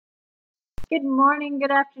good morning,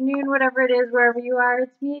 good afternoon, whatever it is, wherever you are.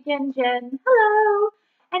 It's me again, Jen. Hello.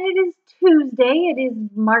 And it is Tuesday. It is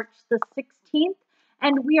March the 16th,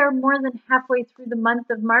 and we are more than halfway through the month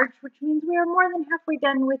of March, which means we are more than halfway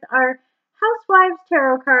done with our Housewives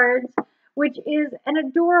Tarot cards, which is an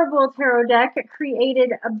adorable tarot deck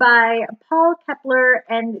created by Paul Kepler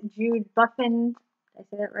and Jude Buffin. Did I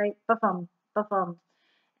say that right? Buffum.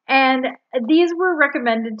 And these were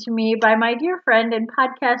recommended to me by my dear friend and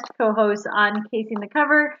podcast co-host on Casing the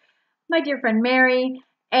Cover, my dear friend Mary.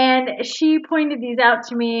 And she pointed these out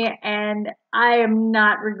to me, and I am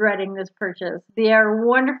not regretting this purchase. They are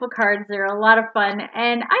wonderful cards. They're a lot of fun,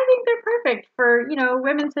 and I think they're perfect for,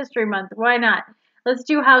 Women's History Month. Why not? Let's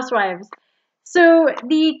do Housewives. So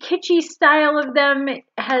the kitschy style of them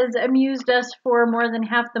has amused us for more than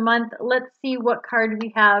half the month. Let's see what card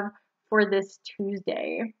we have for this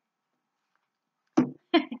Tuesday.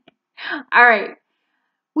 All right,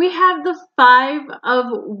 we have the Five of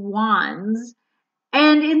Wands,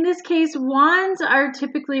 and in this case, wands are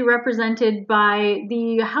typically represented by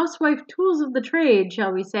the housewife tools of the trade,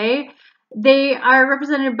 shall we say. They are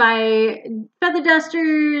represented by feather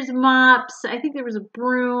dusters, mops, I think there was a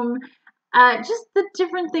broom, just the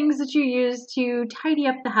different things that you use to tidy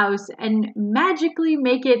up the house and magically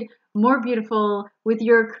make it more beautiful with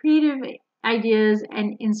your creative ideas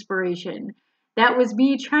and inspiration. That was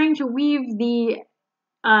me trying to weave the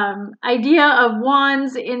idea of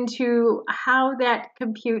wands into how that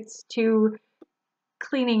computes to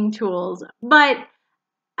cleaning tools. But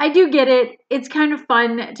I do get it. It's kind of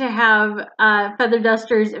fun to have feather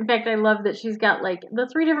dusters. In fact, I love that she's got like the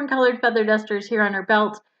 3 different colored feather dusters here on her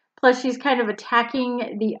belt. Plus, she's kind of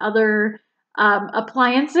attacking the other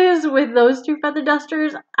appliances with those 2 feather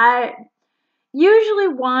dusters. Usually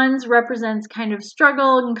wands represents kind of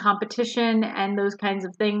struggle and competition and those kinds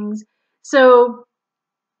of things. So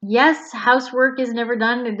yes, housework is never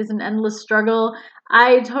done. It is an endless struggle.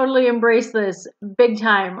 I totally embrace this big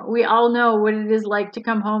time. We all know what it is like to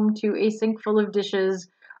come home to a sink full of dishes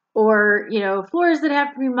or, floors that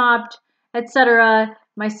have to be mopped, etc.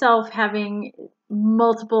 Myself having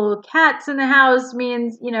multiple cats in the house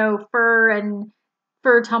means, fur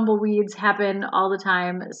tumbleweeds happen all the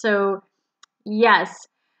time. So yes,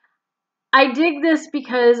 I dig this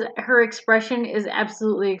because her expression is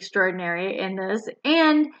absolutely extraordinary in this.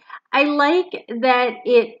 And I like that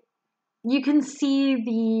you can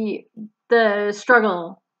see the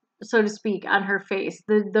struggle, so to speak, on her face,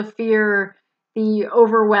 the fear, the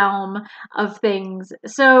overwhelm of things.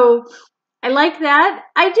 So I like that.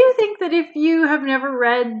 I do think that if you have never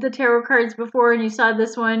read the tarot cards before and you saw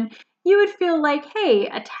this one, you would feel like, hey,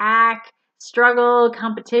 attack, struggle,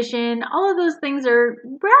 competition, all of those things are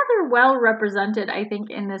rather well represented, I think,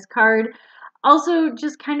 in this card. Also,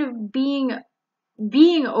 just kind of being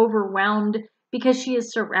overwhelmed because she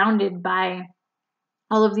is surrounded by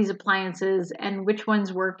all of these appliances and which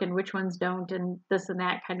ones work and which ones don't and this and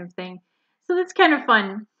that kind of thing. So that's kind of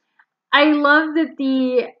fun. I love that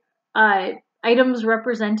the items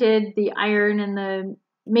represented, the iron and the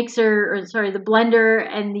the blender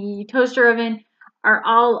and the toaster oven, are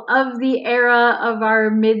all of the era of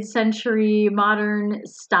our mid-century modern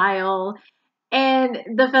style. And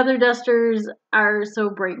the feather dusters are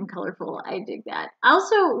so bright and colorful. I dig that.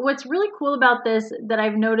 Also, what's really cool about this that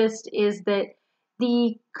I've noticed is that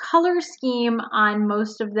the color scheme on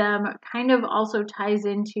most of them kind of also ties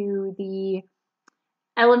into the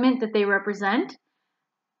element that they represent.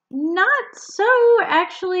 Not so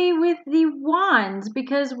actually with the wands,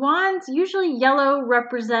 because wands, usually yellow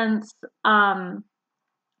represents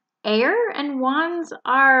air and wands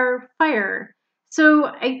are fire. So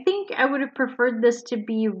I think I would have preferred this to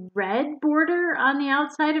be red border on the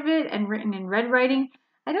outside of it and written in red writing.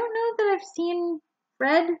 I don't know that I've seen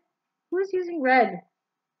red. Who's using red?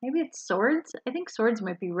 Maybe it's swords? I think swords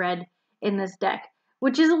might be red in this deck,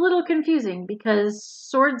 which is a little confusing because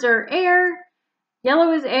swords are air,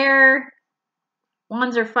 yellow is air,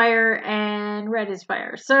 wands are fire, and red is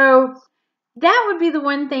fire. So that would be the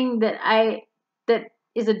one thing that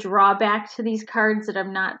is a drawback to these cards that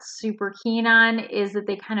I'm not super keen on, is that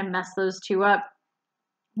they kind of mess those 2 up,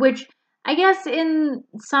 which I guess in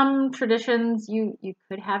some traditions you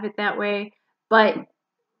could have it that way, but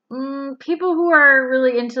people who are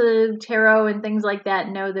really into tarot and things like that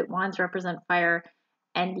know that wands represent fire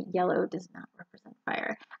and yellow does not represent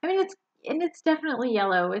fire. I mean, it's definitely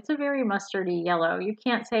yellow. It's a very mustardy yellow. You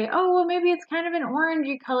can't say, oh, well, maybe it's kind of an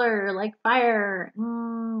orangey color like fire.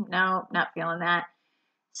 No, not feeling that.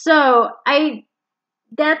 So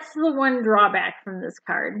that's the one drawback from this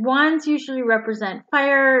card. Wands usually represent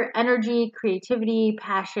fire, energy, creativity,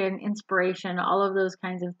 passion, inspiration, all of those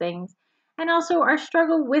kinds of things. and also our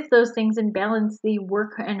struggle with those things and balance the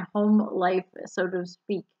work and home life, so to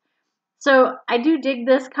speak. So I do dig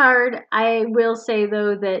this card. I will say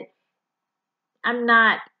though that I'm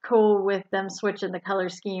not cool with them switching the color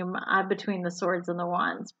scheme between the swords and the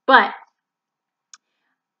wands, but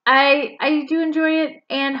I do enjoy it,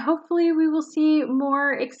 and hopefully we will see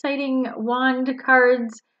more exciting wand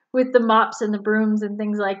cards with the mops and the brooms and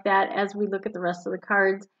things like that as we look at the rest of the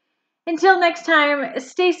cards. Until next time,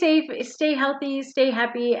 stay safe, stay healthy, stay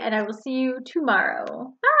happy, and I will see you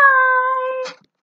tomorrow. Bye!